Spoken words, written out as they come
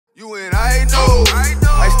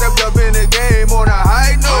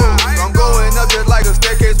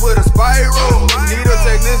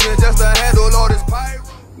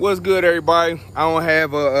What's good, everybody? I don't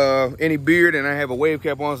have any beard and I have a wave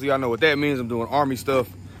cap on, so y'all know what that means. I'm doing Army stuff.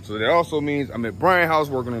 So that also means I'm at Brian's house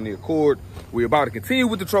working on the Accord. We're about to continue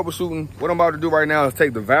with the troubleshooting. What I'm about to do right now is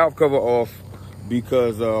take the valve cover off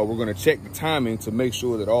because we're gonna check the timing to make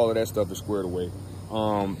sure that all of that stuff is squared away.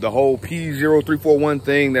 The whole P0341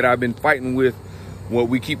 thing that I've been fighting with, what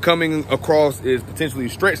we keep coming across is potentially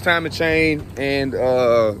stretch timing chain and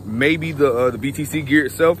maybe the BTC gear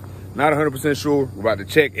itself. Not 100% sure. We're about to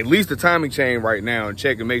check at least the timing chain right now and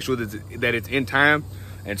check and make sure that it's in time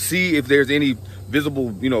and see if there's any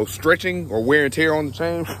visible, stretching or wear and tear on the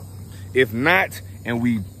chain. If not, and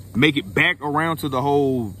we make it back around to the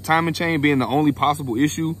whole timing chain being the only possible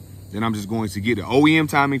issue, then I'm just going to get an OEM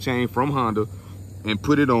timing chain from Honda and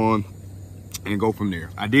put it on and go from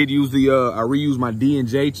there. I did use I reused my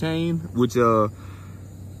D&J chain, which is like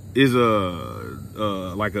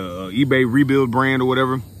a eBay rebuild brand or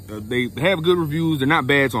whatever. They have good reviews. They're not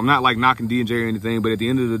bad, so I'm not like knocking D&J or anything, but at the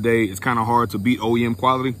end of the day, it's kind of hard to beat OEM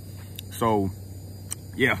quality. So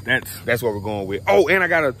yeah, that's what we're going with. Oh, and I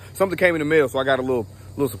got something came in the mail, so I got a little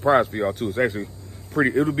surprise for y'all too. It's actually pretty,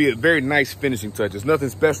 it'll be a very nice finishing touch. It's nothing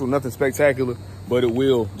special, nothing spectacular, but it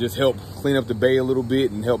will just help clean up the bay a little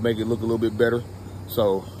bit and help make it look a little bit better.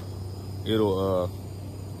 So it'll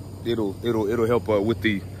help with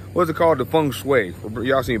the, what's it called? The feng shui.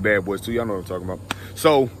 Y'all seen Bad Boys too. Y'all know what I'm talking about.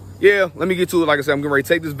 So yeah, let me get to it. Like I said, I'm getting ready to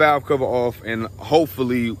take this valve cover off and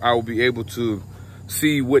hopefully I will be able to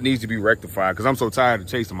see what needs to be rectified, because I'm so tired of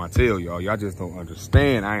chasing my tail, y'all. Y'all just don't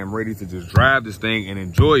understand. I am ready to just drive this thing and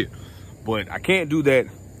enjoy it, but I can't do that.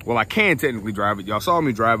 Well, I can technically drive it. Y'all saw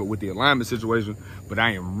me drive it with the alignment situation, but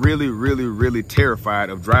I am really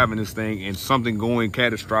terrified of driving this thing and something going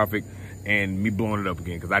catastrophic and me blowing it up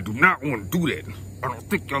again, because I do not want to do that. I don't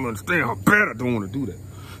think y'all understand how bad I don't want to do that.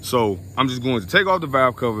 So I'm just going to take off the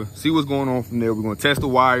valve cover, see what's going on from there. We're going to test the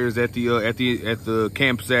wires at the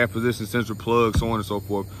cam shaft position, sensor plug, so on and so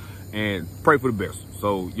forth, and pray for the best.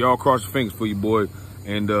 So y'all cross your fingers for your boy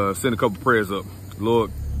and send a couple prayers up. Lord,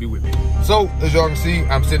 be with me. So as y'all can see,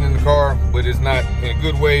 I'm sitting in the car, but it's not in a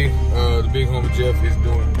good way. The big homie Jeff is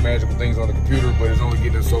doing magical things on the computer, but it's only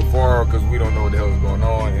getting us so far because we don't know what the hell is going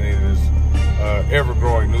on, and it is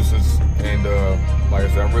ever-growing nuisance. And like I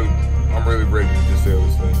said, I'm really ready to just sell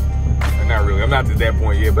this thing. And not really, I'm not to that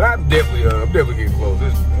point yet, but I'm definitely getting close.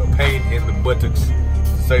 It's a pain in the buttocks,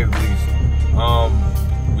 to say the least.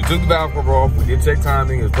 We took the valve cover off. We did check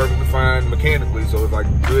timing. It was perfectly fine mechanically, so it's like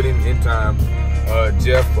good in time.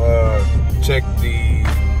 Jeff checked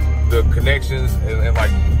the connections and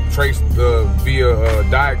like traced via a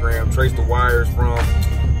diagram, traced the wires from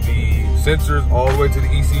the sensors all the way to the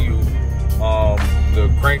ECU. The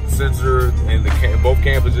crank sensor and both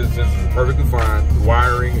cam position sensors are perfectly fine. The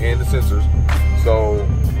wiring and the sensors. So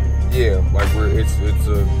yeah, like we're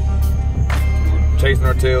chasing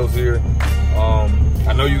our tails here.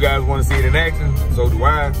 I know you guys want to see it in action, so do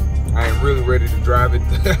I. I am really ready to drive it.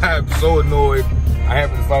 I'm so annoyed. I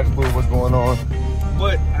haven't the slightest clue what's going on,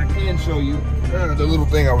 but I can show you the little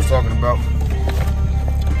thing I was talking about.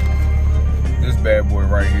 This bad boy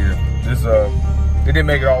right here. This it didn't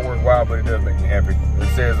make it all worthwhile, but it does make me happy.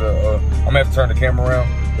 It says, I'm gonna have to turn the camera around,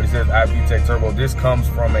 but it says IVTech Turbo. This comes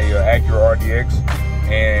from a Acura RDX,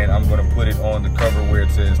 and I'm gonna put it on the cover where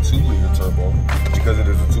it says 2-liter turbo, because it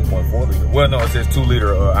is a 2.4 liter. Well, no, it says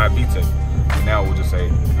 2-liter IVTech. And now we'll just say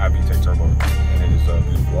IVTech Turbo, and it is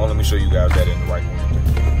beautiful. Well, let me show you guys that in the right way.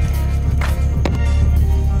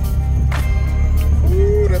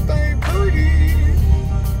 Ooh, that thing pretty.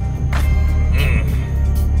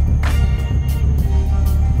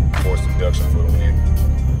 Forced induction for the win.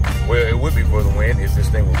 Well, it would be for the win if this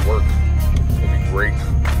thing would work. It'd be great,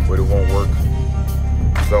 but it won't work.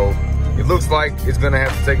 So it looks like it's gonna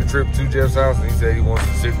have to take a trip to Jeff's house, and he said he wants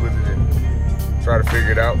to sit with it and try to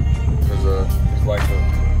figure it out, because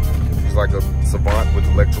he's like a savant with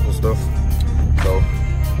electrical stuff. So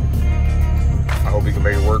I hope he can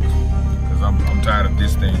make it work, because I'm tired of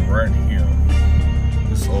this thing right here.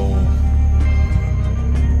 This old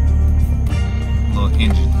little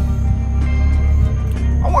engine.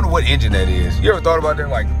 I wonder what engine that is. You ever thought about that?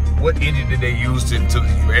 Like, what engine did they use as a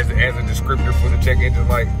descriptor for the check engine?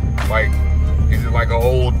 Like, is it like an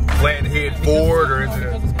old flathead Ford, or is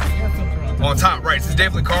it on top? Right, so it's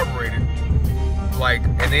definitely carbureted. Like,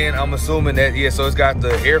 and then I'm assuming that, yeah, so it's got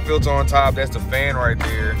the air filter on top. That's the fan right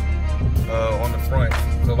there on the front.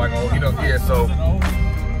 So like, oh, yeah, so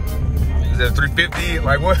is that 350?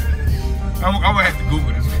 Like, what? I'm gonna have to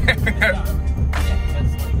Google this.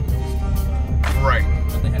 Right.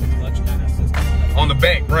 But they had a clutch kind of system on the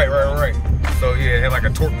back. Right. So yeah, it had like a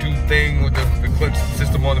torque tube thing with the clutch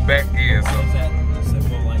system on the back. Yeah. So is that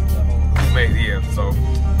simple, like make, yeah, so.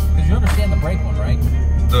 Because you understand the brake one, right?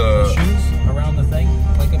 The shoes around the thing,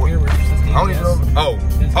 like up here where it says the I don't even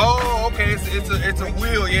know. Oh, Okay. It's a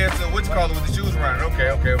wheel. Yeah, it's a what you call it with the shoes around it. Okay.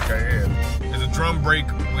 Yeah. It's a drum brake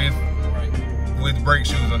with brake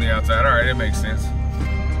shoes on the outside. All right, that makes sense.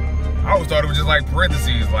 I always thought it was just like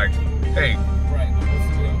parentheses, like, hey. Right. But what's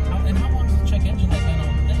the deal? And how long does the check engine like that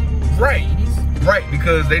on the thing? Right. The 80s? Right,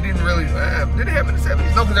 because they didn't really. Did they have it in the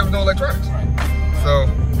 70s? No, because there was no electronics. Right. So,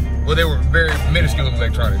 well, they were very minuscule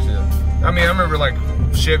electronics. Yeah. I mean, I remember like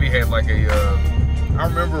Chevy had like a. I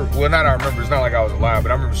remember. Well, not I remember. It's not like I was alive,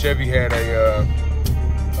 but I remember Chevy had a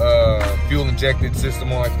fuel injected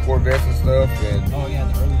system on like the Corvettes and stuff. And oh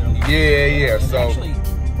yeah, the early. Yeah. And so actually,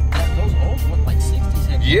 those old like 60s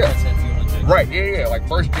had Corvettes had fuel injected. Right. Yeah. Like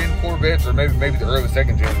first gen Corvettes or maybe the early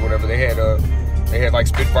second gens, whatever. They had like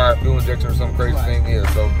Spitfire fuel injection or some crazy thing. Yeah.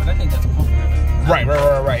 So. But I think that's pump driven.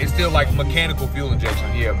 Right. It's still like mechanical fuel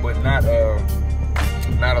injection. Yeah, but not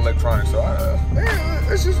electronic. So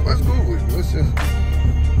let's Google it.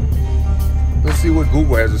 Let's see what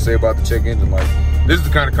Google has to say about the check engine light. This is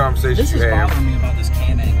the kind of conversation this you have. This is bothering me about this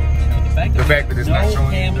cam angle. You know, the fact that it's not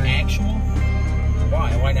showing cam anything. actual.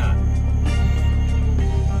 Why not?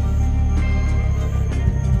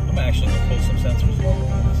 I'm actually gonna pull some sensors while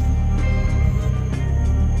we're on this.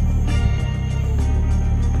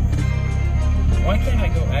 Why can't I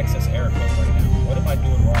go access error code right now? What am I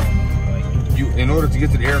doing wrong? In order to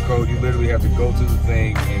get to the error code, you literally have to go to the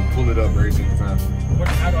thing and pull it up every single time.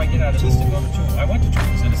 How do I get out of this to go to tools? I went to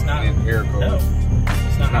tools and it's not. And error code. No,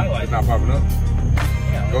 it's not highlighted. It's not popping up.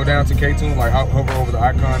 Yeah. Go down to K-Tune, like hover over the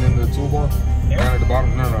icon in the toolbar. There? Down at the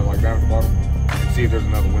bottom. No, like down at the bottom. And see if there's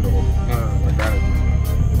another window open. No, like down at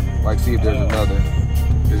the, like see if there's another.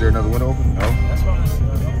 Is there another window open? No. That's fine.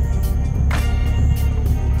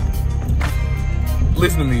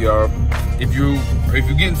 Listen to me, y'all. If you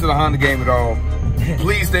get into the Honda game at all,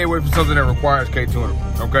 please stay away from something that requires K-Tuner,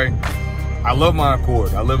 okay? I love my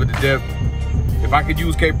Accord. I love it to death. If I could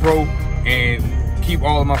use K-Pro and keep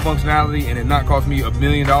all of my functionality and it not cost me $1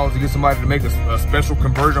 million to get somebody to make a special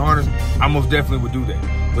conversion harness, I most definitely would do that.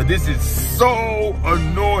 But this is so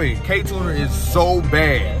annoying. K-Tuner is so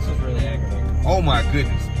bad. Yeah, this is really aggravating. Oh my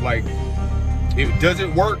goodness. Like, does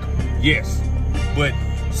it work? Yes. But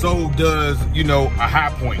so does, you know, a high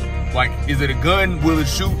point. Like, is it a gun? Will it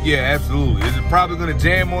shoot? Yeah, absolutely. Is it probably going to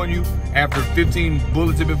jam on you after 15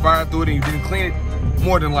 bullets have been fired through it and you didn't clean it?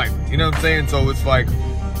 More than likely. You know what I'm saying? So it's like,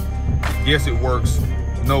 yes, it works.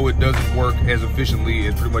 No, it doesn't work as efficiently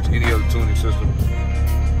as pretty much any other tuning system.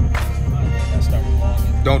 I started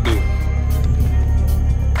logging. Don't do it.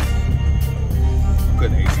 I'm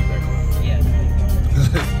cutting the AC back on. Yeah.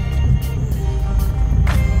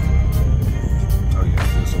 Oh yeah, it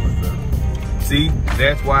feels so much better. See,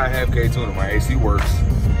 that's why I have K-Tuner. My AC works,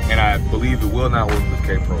 and I believe it will not work with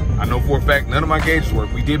K-Pro. I know for a fact none of my gauges work.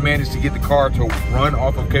 We did manage to get the car to run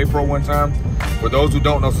off of K-Pro one time. For those who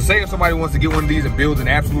don't know, so say if somebody wants to get one of these and build an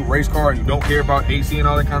absolute race car and you don't care about AC and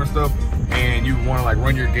all that kind of stuff, and you want to like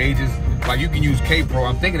run your gauges, like you can use K-Pro.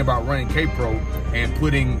 I'm thinking about running K-Pro and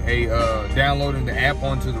putting downloading the app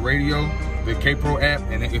onto the radio, the K-Pro app,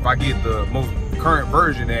 and if I get the most current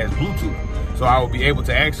version that has Bluetooth, so I will be able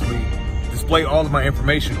to actually display all of my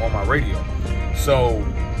information on my radio. So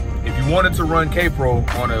if you wanted to run K-Pro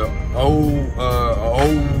on a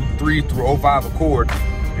 03 through 05 Accord,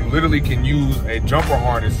 you literally can use a jumper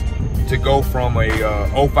harness to go from a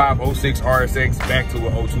 05, 06 RSX back to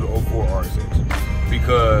a 02 to 04 RSX.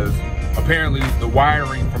 Because apparently the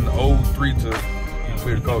wiring from the 03 to,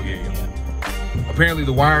 clear the code, yeah. Apparently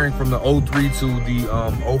the wiring from the 03 to the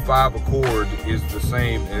 05 Accord is the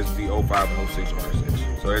same as the 05 and 06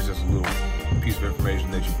 RSX. So that's just a little piece of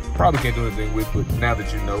information that you probably can't do anything with, but now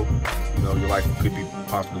that you know, your life could be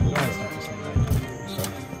possibly a little better. So,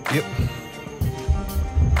 yep.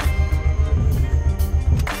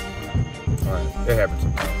 All right, it happens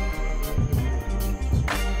sometimes.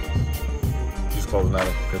 Just closing out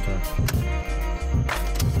a good time.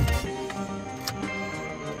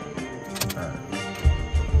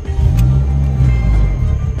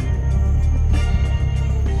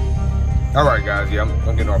 All right, guys. Yeah,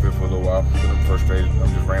 I'm getting off here for a little while. I'm frustrated.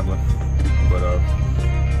 I'm just rambling. But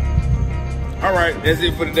all right, that's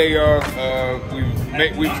it for today, y'all.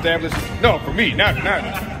 We've established. No, for me, not.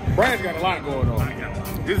 Brian's got a lot going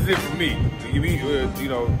on. This is it for me. You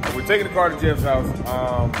know, we're taking the car to Jeff's house.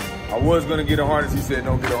 I was gonna get a harness. He said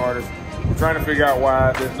don't get a harness. We're trying to figure out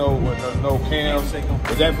why there's no cam signal.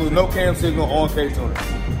 There's absolutely no cam signal on K-Tuner.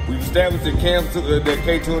 We've established that that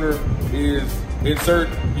K-Tuner is insert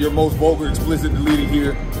your most vulgar, explicit deleted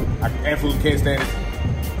here. I absolutely can't stand it.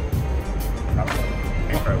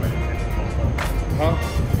 Huh?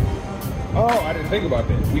 Oh, I didn't think about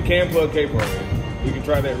that. We can plug K-Pro in. We can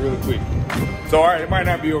try that really quick. So, all right, it might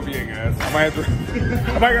not be over yet, guys. I might have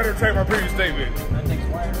to, I might got to retract my previous statement. That thing's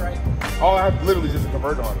wired right. Oh, I have literally just a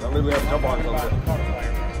converter on it. I literally have to jump on it.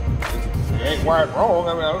 It ain't wired wrong.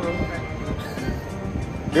 I mean, I don't know.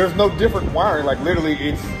 There's no different wiring. Like, literally,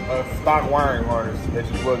 it's a stock wiring harness that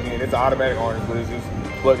you plug in. It's an automatic harness, but it's just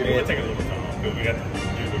plug it in. It'll take a little bit of time because we got to do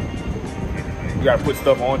everything. You got to put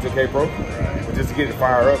stuff onto K-Pro. Right. But just to get it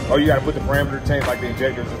fire up. Or you got to put the parameter change, like the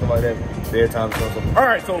injectors and stuff like that. Dead time. All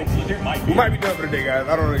right, so we might be done for the day, guys.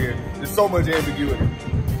 I don't know yet. There's so much ambiguity.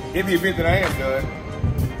 In the event that I am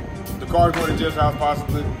done, the car's going to Jeff's house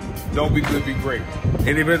possibly. Don't be good, be great.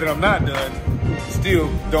 In the event that I'm not done, still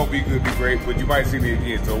don't be good, be great, but you might see me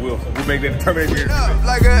again, so we'll make that determination.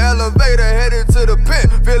 Like an elevator headed to the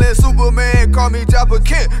pen. Feeling Superman, call me Joppa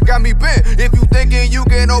Kent. Got me bent. If you thinking you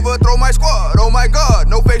can overthrow my squad, oh my God,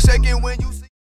 no face shaking when you